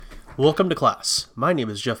Welcome to class. My name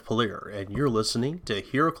is Jeff Polier, and you're listening to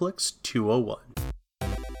HeroClix 201.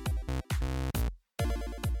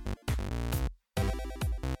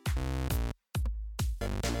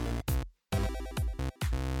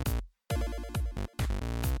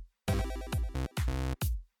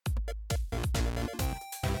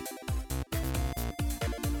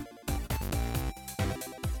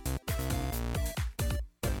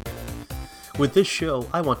 With this show,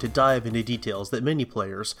 I want to dive into details that many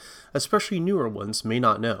players, especially newer ones, may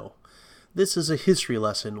not know. This is a history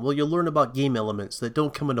lesson where you'll learn about game elements that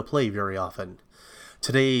don't come into play very often.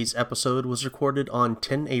 Today's episode was recorded on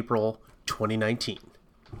 10 April 2019.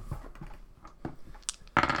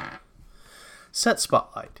 Set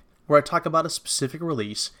Spotlight, where I talk about a specific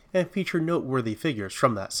release and feature noteworthy figures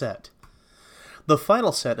from that set. The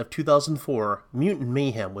final set of 2004, Mutant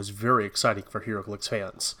Mayhem, was very exciting for HeroClix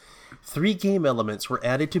fans. 3 game elements were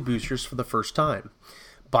added to boosters for the first time: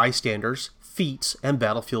 Bystanders, Feats, and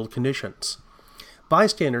Battlefield Conditions.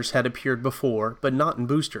 Bystanders had appeared before, but not in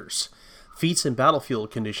boosters. Feats and Battlefield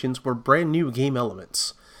Conditions were brand new game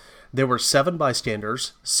elements. There were 7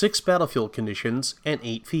 Bystanders, 6 Battlefield Conditions, and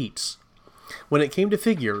 8 Feats. When it came to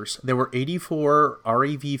figures, there were 84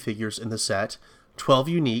 RAV figures in the set, 12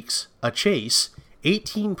 uniques, a chase,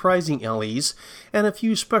 18 prizing LEs, and a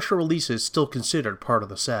few special releases still considered part of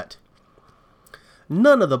the set.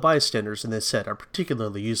 None of the bystanders in this set are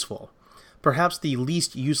particularly useful. Perhaps the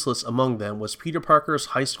least useless among them was Peter Parker's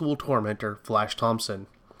high school tormentor, Flash Thompson.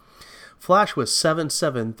 Flash was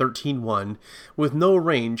 7'7", with no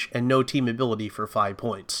range and no team ability for 5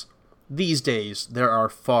 points. These days, there are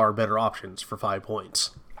far better options for 5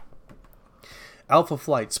 points. Alpha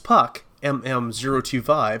Flight's Puck,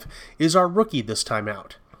 MM025, is our rookie this time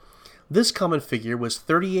out. This common figure was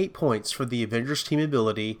 38 points for the Avengers team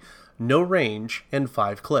ability, no range, and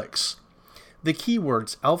 5 clicks. The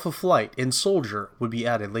keywords Alpha Flight and Soldier would be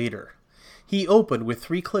added later. He opened with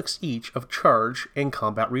 3 clicks each of charge and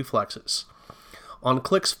combat reflexes. On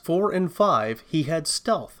clicks 4 and 5, he had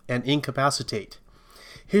Stealth and Incapacitate.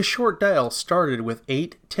 His short dial started with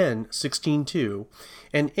 8, 10, 16, 2,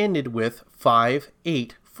 and ended with 5,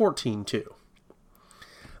 8, 14, 2.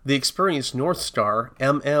 The experienced North Star,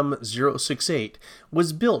 MM068,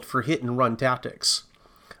 was built for hit-and-run tactics.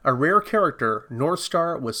 A rare character, North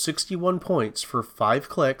Star was 61 points for 5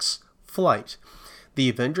 clicks, flight, the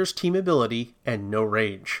Avengers team ability, and no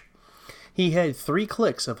range. He had 3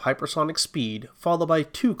 clicks of hypersonic speed, followed by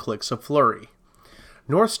 2 clicks of flurry.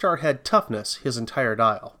 North Star had toughness his entire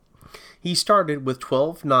dial. He started with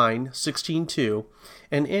 12, 9, 16, 2,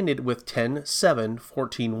 and ended with 10, 7,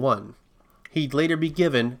 14, 1. He'd later be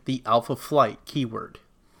given the Alpha Flight keyword.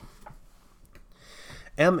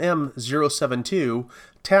 MM072,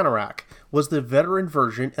 Tanarak, was the veteran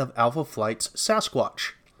version of Alpha Flight's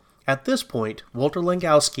Sasquatch. At this point, Walter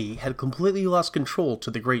Langowski had completely lost control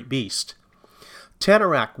to the Great Beast.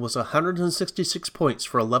 Tanarak was 166 points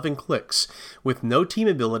for 11 clicks, with no team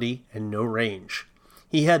ability and no range.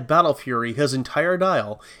 He had Battle Fury his entire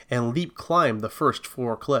dial, and Leap Climb the first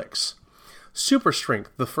 4 clicks. Super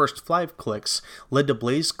Strength the first 5 clicks led to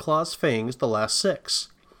Blaze Claw's Fangs the last 6.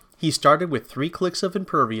 He started with 3 clicks of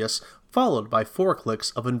Impervious, followed by 4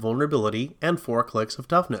 clicks of Invulnerability and 4 clicks of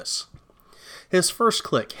Toughness. His first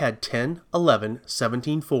click had 10, 11,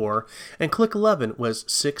 17, 4, and click 11 was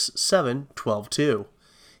 6, 7, 12, 2.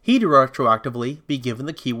 He'd retroactively be given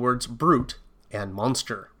the keywords Brute and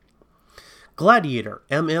Monster. Gladiator,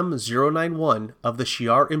 MM091 of the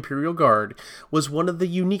Shi'ar Imperial Guard, was one of the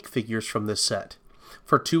unique figures from this set.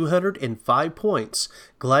 For 205 points,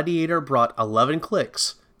 Gladiator brought 11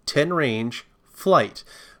 clicks, 10 range, flight,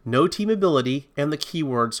 no team ability, and the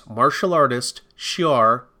keywords Martial Artist,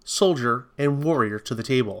 Shi'ar, Soldier, and Warrior to the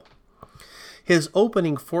table. His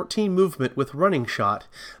opening 14 movement with Running Shot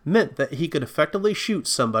meant that he could effectively shoot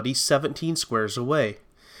somebody 17 squares away.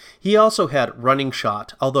 He also had Running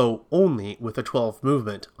Shot, although only with a 12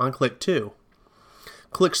 movement, on click 2.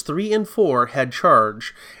 Clicks 3 and 4 had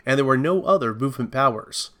Charge, and there were no other movement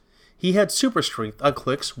powers. He had Super Strength on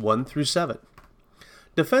clicks 1 through 7.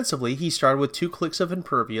 Defensively, he started with 2 clicks of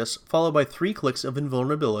Impervious, followed by 3 clicks of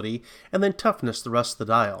Invulnerability, and then Toughness the rest of the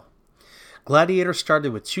dial. Gladiator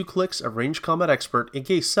started with 2 clicks of Range Combat Expert in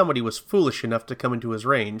case somebody was foolish enough to come into his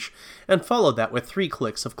range, and followed that with 3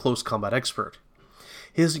 clicks of Close Combat Expert.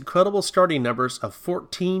 His incredible starting numbers of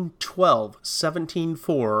 14, 12, 17,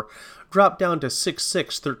 4 dropped down to 6,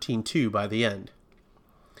 6, 13, 2 by the end.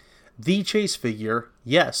 The chase figure,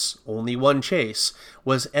 yes, only one chase,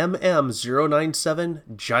 was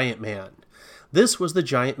MM097 Giant Man. This was the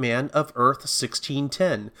Giant Man of Earth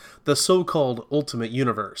 1610, the so-called Ultimate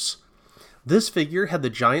Universe. This figure had the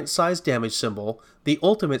giant-sized damage symbol, the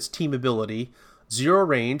Ultimate's team ability, 0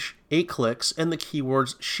 range, 8 clicks, and the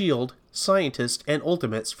keywords Shield, Scientist, and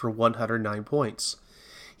Ultimates for 109 points.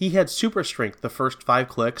 He had Super Strength the first 5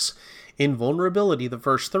 clicks, Invulnerability the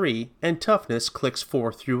first 3, and Toughness clicks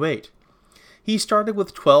 4 through 8. He started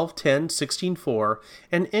with 12, 10, 16, 4,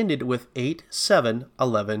 and ended with 8, 7,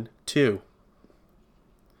 11, 2.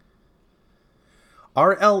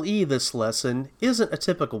 Our LE this lesson isn't a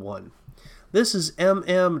typical one. This is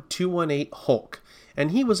MM218 Hulk,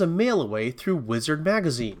 and he was a mail-away through Wizard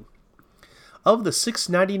Magazine. Of the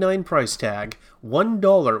 $6.99 price tag,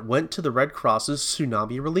 $1 went to the Red Cross's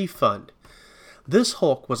Tsunami Relief Fund. This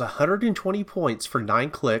Hulk was 120 points for 9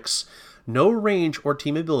 clicks, no range or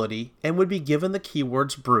team ability, and would be given the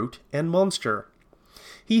keywords Brute and Monster.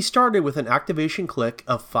 He started with an activation click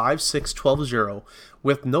of 5-6-12-0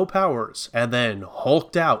 with no powers, and then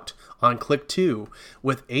hulked out on click 2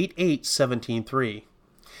 with 8-8-17-3.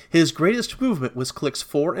 His greatest movement was clicks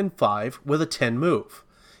 4 and 5 with a 10 move.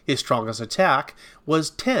 His strongest attack was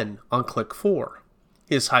 10 on click 4.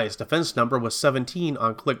 His highest defense number was 17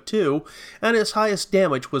 on click 2, and his highest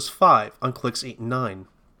damage was 5 on clicks 8 and 9.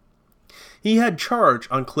 He had Charge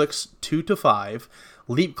on clicks 2 to 5,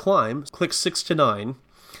 Leap Climb clicks 6 to 9,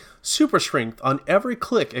 Super Strength on every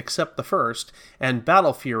click except the first, and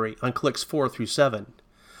Battle Fury on clicks 4 through 7.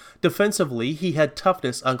 Defensively, he had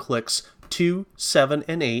Toughness on clicks 2, 7,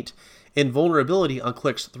 and 8, Invulnerability on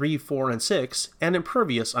clicks 3, 4, and 6, and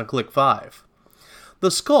Impervious on click 5. The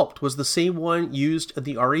sculpt was the same one used in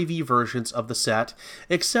the REV versions of the set,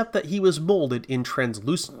 except that he was molded in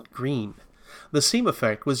translucent green. The same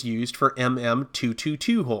effect was used for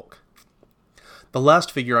MM222 Hulk. The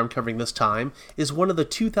last figure I'm covering this time is one of the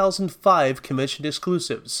 2005 Convention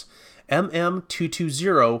exclusives,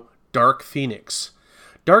 MM220 Dark Phoenix.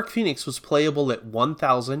 Dark Phoenix was playable at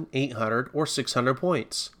 1,800 or 600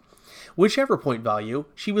 points. Whichever point value,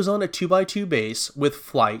 she was on a 2x2 base with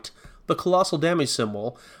Flight, the Colossal Damage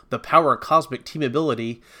symbol, the Power Cosmic team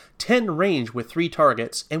ability, 10 range with 3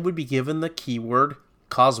 targets, and would be given the keyword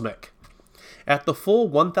Cosmic. At the full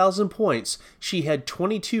 1,000 points, she had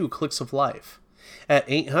 22 clicks of life. At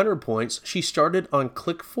 800 points, she started on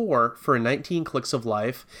click 4 for 19 clicks of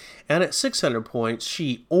life, and at 600 points,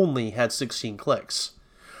 she only had 16 clicks.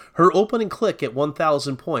 Her opening click at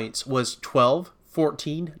 1,000 points was 12,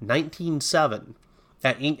 14, 19, 7.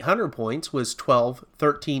 At 800 points was 12,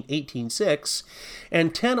 13, 18, 6,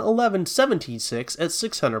 and 10, 11, 17, 6 at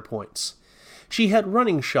 600 points. She had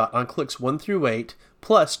Running Shot on clicks 1 through 8,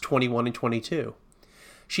 plus 21 and 22.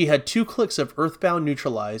 She had 2 clicks of Earthbound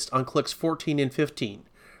neutralized on clicks 14 and 15.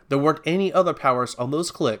 There weren't any other powers on those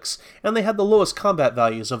clicks, and they had the lowest combat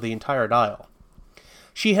values of the entire dial.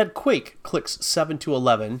 She had Quake clicks 7 to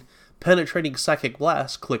 11, Penetrating Psychic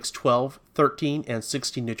Blast clicks 12, 13, and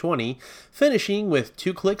 16 to 20, finishing with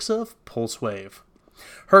 2 clicks of Pulse Wave.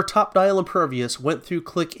 Her top dial Impervious went through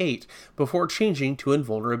click 8 before changing to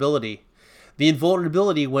Invulnerability. The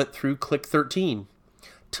Invulnerability went through click 13.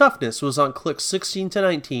 Toughness was on clicks 16 to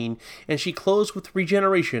 19, and she closed with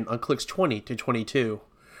Regeneration on clicks 20 to 22.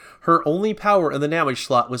 Her only power in the damage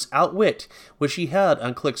slot was Outwit, which she had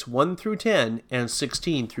on clicks 1 through 10 and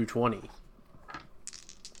 16 through 20.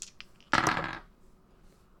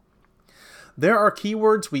 There are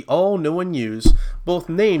keywords we all know and use, both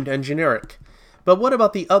named and generic. But what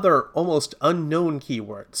about the other, almost unknown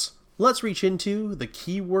keywords? Let's reach into the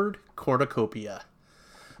keyword cornucopia.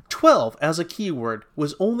 12 as a keyword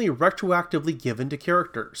was only retroactively given to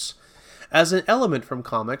characters. As an element from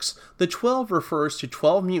comics, the 12 refers to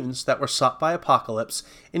 12 mutants that were sought by Apocalypse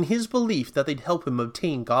in his belief that they'd help him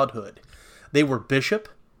obtain godhood. They were Bishop,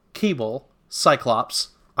 Cable, Cyclops,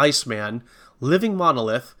 Iceman, Living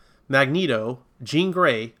Monolith, Magneto, Jean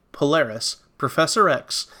Grey, Polaris, Professor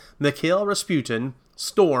X, Mikhail Rasputin,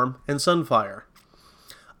 Storm, and Sunfire.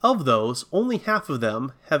 Of those, only half of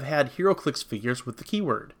them have had HeroClix figures with the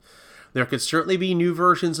keyword. There could certainly be new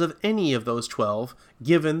versions of any of those 12,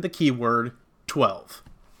 given the keyword 12.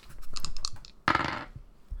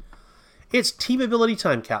 It's Team Ability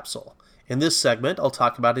Time Capsule. In this segment, I'll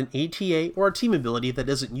talk about an ATA or a team ability that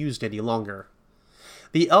isn't used any longer.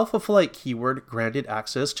 The Alpha Flight keyword granted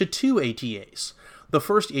access to 2 ATAs. The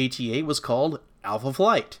first ATA was called Alpha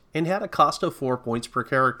Flight and had a cost of 4 points per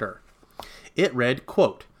character. It read,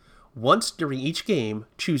 quote, "Once during each game,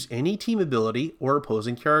 choose any team ability or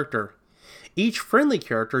opposing character. Each friendly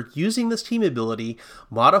character using this team ability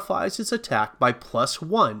modifies its attack by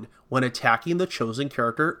 +1 when attacking the chosen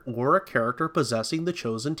character or a character possessing the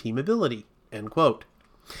chosen team ability." End quote.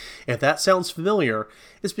 If that sounds familiar,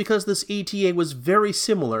 it's because this ATA was very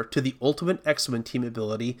similar to the Ultimate X-Men team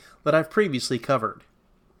ability that I've previously covered.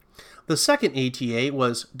 The second ATA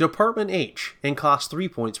was Department H and cost 3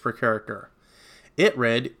 points per character. It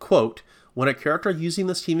read, quote, when a character using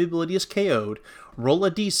this team ability is KO'd, roll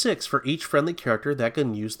a d6 for each friendly character that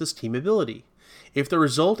can use this team ability. If the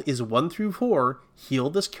result is 1 through 4, heal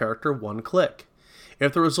this character 1 click.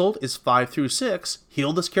 If the result is 5 through 6,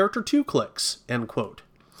 heal this character 2 clicks, end quote.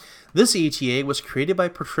 This ATA was created by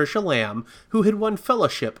Patricia Lamb, who had won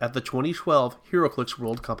Fellowship at the 2012 HeroClix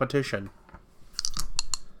World Competition.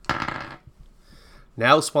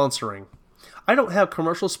 Now sponsoring. I don't have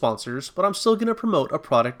commercial sponsors, but I'm still going to promote a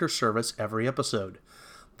product or service every episode.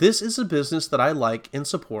 This is a business that I like and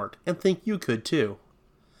support, and think you could too.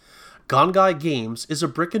 Gongai Games is a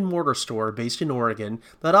brick-and-mortar store based in Oregon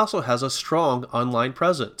that also has a strong online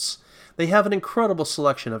presence. They have an incredible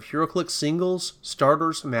selection of HeroClix singles,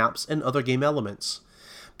 starters, maps, and other game elements.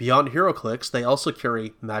 Beyond HeroClix, they also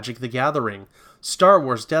carry Magic the Gathering, Star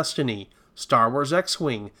Wars Destiny, Star Wars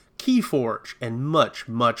X-Wing, Keyforge, and much,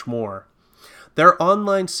 much more. Their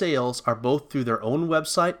online sales are both through their own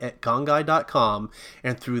website at gongai.com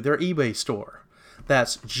and through their eBay store.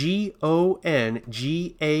 That's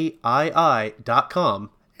GONGAII.com,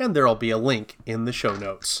 and there'll be a link in the show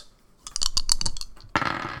notes.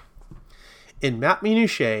 In Map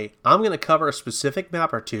Minutiae, I'm going to cover a specific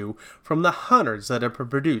map or two from the hundreds that have been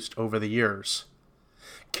produced over the years.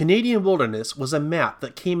 Canadian Wilderness was a map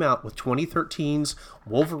that came out with 2013's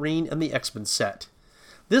Wolverine and the X-Men set.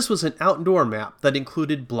 This was an outdoor map that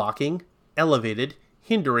included blocking, elevated,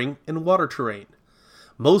 hindering, and water terrain.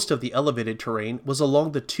 Most of the elevated terrain was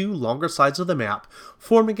along the 2 longer sides of the map,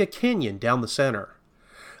 forming a canyon down the center.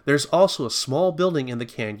 There's also a small building in the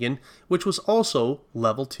canyon, which was also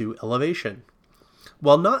level 2 elevation.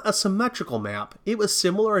 While not a symmetrical map, it was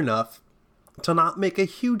similar enough to not make a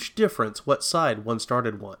huge difference what side one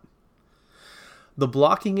started on. The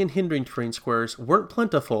blocking and hindering terrain squares weren't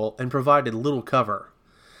plentiful and provided little cover.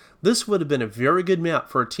 This would have been a very good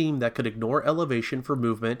map for a team that could ignore elevation for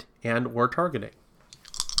movement and or targeting.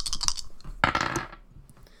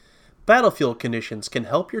 Battlefield conditions can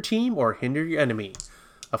help your team or hinder your enemy.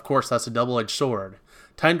 Of course, that's a double-edged sword.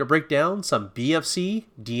 Time to break down some BFC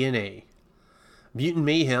DNA. Mutant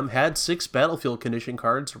Mayhem had 6 battlefield condition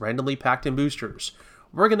cards randomly packed in boosters.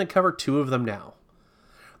 We're going to cover 2 of them now.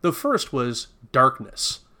 The first was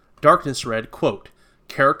Darkness. Darkness read, quote,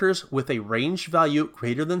 characters with a range value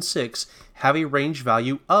greater than 6 have a range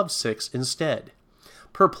value of 6 instead.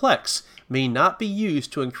 Perplex may not be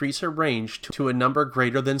used to increase a range to a number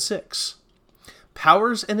greater than 6.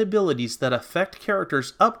 Powers and abilities that affect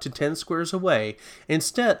characters up to 10 squares away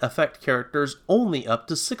instead affect characters only up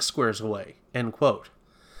to 6 squares away, end quote.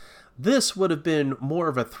 This would have been more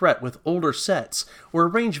of a threat with older sets where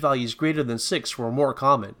range values greater than 6 were more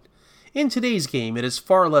common. In today's game, it is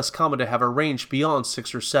far less common to have a range beyond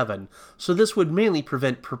 6 or 7, so this would mainly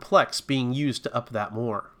prevent Perplex being used to up that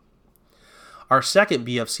more. Our second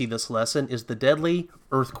BFC this lesson is the deadly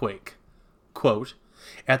Earthquake. Quote,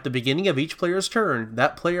 at the beginning of each player's turn,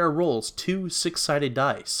 that player rolls 2 6-sided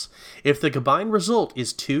dice. If the combined result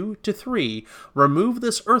is 2 to 3, remove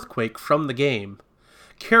this Earthquake from the game.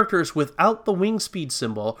 Characters without the wing speed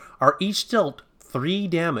symbol are each dealt 3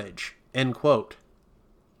 damage, end quote.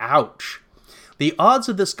 Ouch. The odds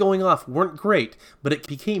of this going off weren't great, but it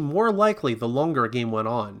became more likely the longer a game went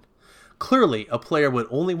on. Clearly, a player would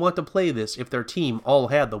only want to play this if their team all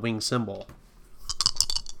had the wing symbol.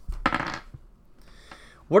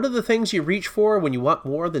 What are the things you reach for when you want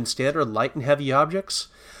more than standard light and heavy objects?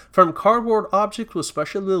 From cardboard objects with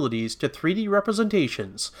special abilities to 3D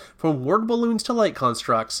representations, from word balloons to light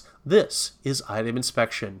constructs, this is item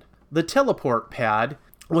inspection. The teleport pad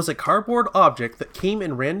was a cardboard object that came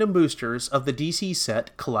in random boosters of the DC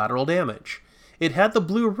set Collateral Damage. It had the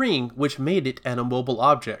blue ring, which made it an immobile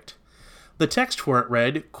object. The text for it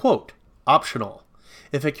read, quote, optional.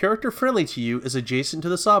 If a character friendly to you is adjacent to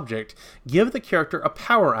this object, give the character a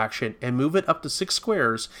power action and move it up to 6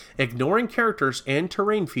 squares, ignoring characters and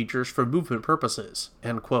terrain features for movement purposes,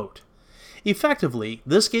 end quote. Effectively,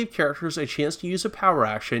 this gave characters a chance to use a power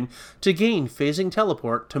action to gain phasing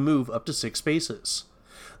teleport to move up to 6 spaces.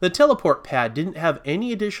 The teleport pad didn't have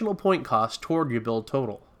any additional point cost toward your build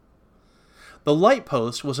total. The light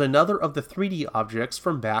post was another of the 3D objects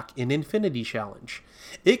from back in Infinity Challenge.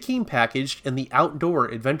 It came packaged in the Outdoor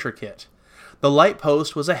Adventure Kit. The light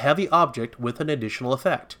post was a heavy object with an additional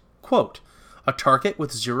effect. Quote, a target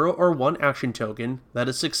with 0 or 1 action token that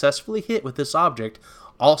is successfully hit with this object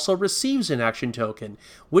also receives an action token,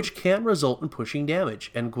 which can result in pushing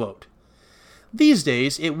damage, end quote. These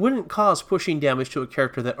days, it wouldn't cause pushing damage to a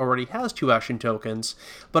character that already has 2 action tokens,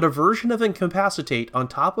 but a version of Incapacitate on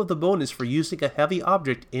top of the bonus for using a heavy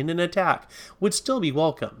object in an attack would still be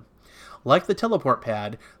welcome. Like the teleport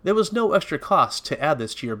pad, there was no extra cost to add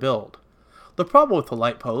this to your build. The problem with the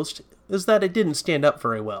light post is that it didn't stand up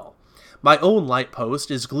very well. My own light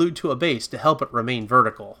post is glued to a base to help it remain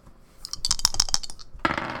vertical.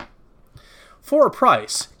 For a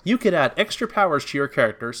price, you could add extra powers to your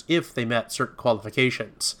characters if they met certain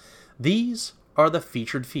qualifications. These are the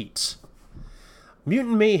featured feats.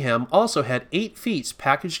 Mutant Mayhem also had 8 feats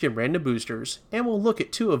packaged in random boosters, and we'll look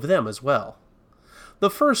at 2 of them as well. The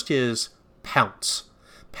first is Pounce.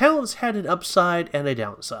 Pounce had an upside and a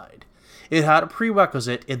downside. It had a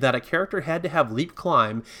prerequisite in that a character had to have Leap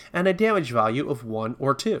Climb and a damage value of 1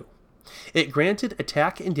 or 2. It granted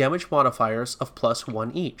attack and damage modifiers of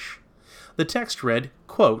 +1 each. The text read,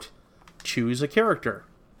 quote, "Choose a character.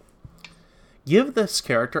 Give this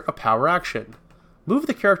character a power action. Move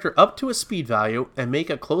the character up to a speed value and make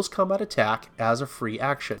a close combat attack as a free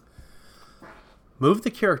action. Move the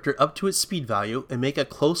character up to its speed value and make a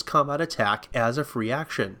close combat attack as a free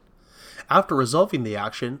action. After resolving the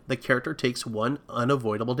action, the character takes 1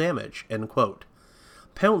 unavoidable damage." End quote.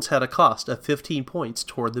 Pounce had a cost of 15 points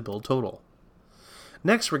toward the build total.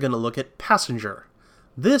 Next, we're going to look at Passenger.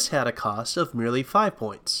 This had a cost of merely 5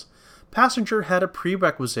 points. Passenger had a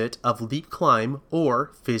prerequisite of Leap Climb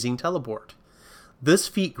or Phasing Teleport. This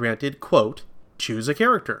feat granted, quote, "Choose a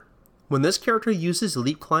character. When this character uses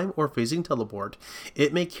Leap Climb or Phasing Teleport,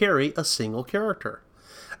 it may carry a single character.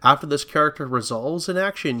 After this character resolves an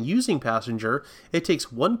action using Passenger, it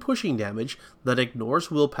takes 1 pushing damage that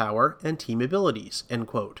ignores willpower and team abilities." End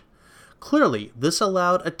quote. Clearly, this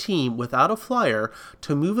allowed a team without a flyer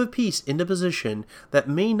to move a piece into position that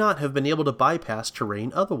may not have been able to bypass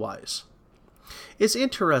terrain otherwise. It's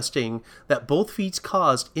interesting that both feats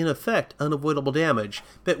caused, in effect, unavoidable damage,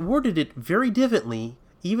 but worded it very differently,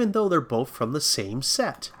 even though they're both from the same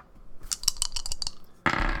set.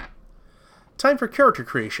 Time for character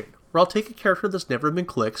creation, where I'll take a character that's never been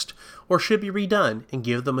clixed, or should be redone, and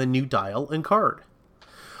give them a new dial and card.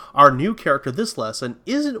 Our new character this lesson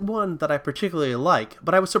isn't one that I particularly like,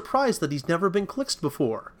 but I was surprised that he's never been clixed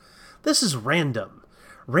before. This is Random.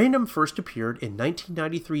 Random first appeared in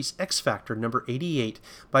 1993's X Factor number 88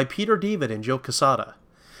 by Peter David and Joe Quesada.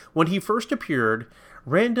 When he first appeared,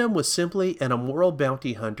 Random was simply an immoral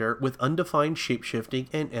bounty hunter with undefined shapeshifting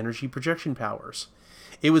and energy projection powers.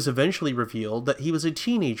 It was eventually revealed that he was a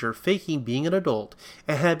teenager faking being an adult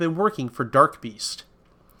and had been working for Dark Beast.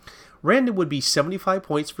 Random would be 75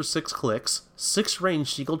 points for 6 clicks, 6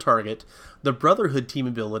 range single target, the Brotherhood team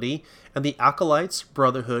ability, and the Acolytes,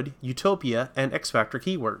 Brotherhood, Utopia, and X Factor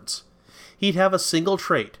keywords. He'd have a single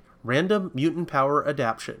trait, Random Mutant Power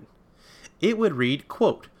Adaptation. It would read,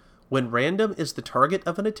 quote, "When Random is the target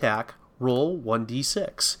of an attack, roll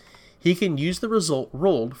 1d6. He can use the result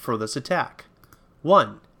rolled for this attack.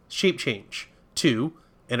 1. Shape Change. 2.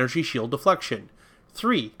 Energy Shield Deflection.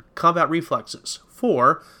 3. Combat Reflexes.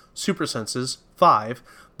 4. Super Senses. 5.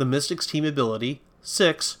 The Mystic's team ability.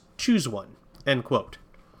 6. Choose one." End quote.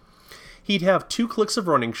 He'd have 2 clicks of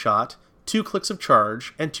Running Shot, 2 clicks of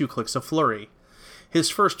Charge, and 2 clicks of Flurry. His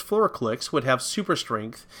first 4 clicks would have Super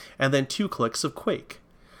Strength, and then 2 clicks of Quake.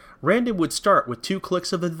 Random would start with 2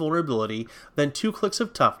 clicks of Invulnerability, then 2 clicks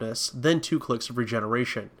of Toughness, then 2 clicks of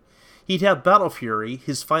Regeneration. He'd have Battle Fury,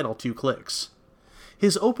 his final 2 clicks.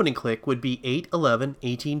 His opening click would be 8, 11,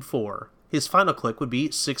 18, 4. His final click would be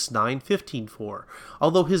 6, 9, 15, 4,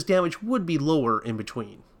 although his damage would be lower in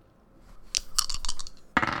between.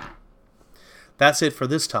 That's it for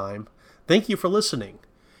this time. Thank you for listening.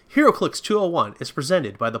 HeroClix 201 is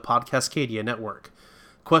presented by the Podcastcadia Network.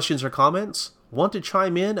 Questions or comments? Want to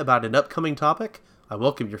chime in about an upcoming topic? I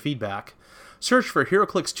welcome your feedback. Search for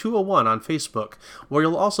HeroClix 201 on Facebook, where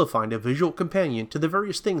you'll also find a visual companion to the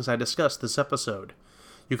various things I discussed this episode.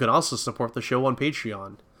 You can also support the show on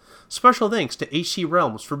Patreon. Special thanks to HC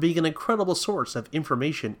Realms for being an incredible source of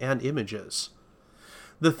information and images.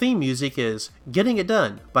 The theme music is Getting It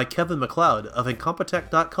Done by Kevin MacLeod of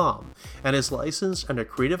Incompetech.com and is licensed under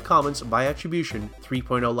Creative Commons by Attribution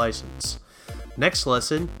 3.0 license. Next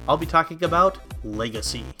lesson, I'll be talking about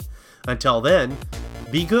Legacy. Until then,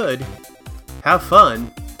 be good, have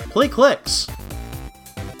fun, play clicks!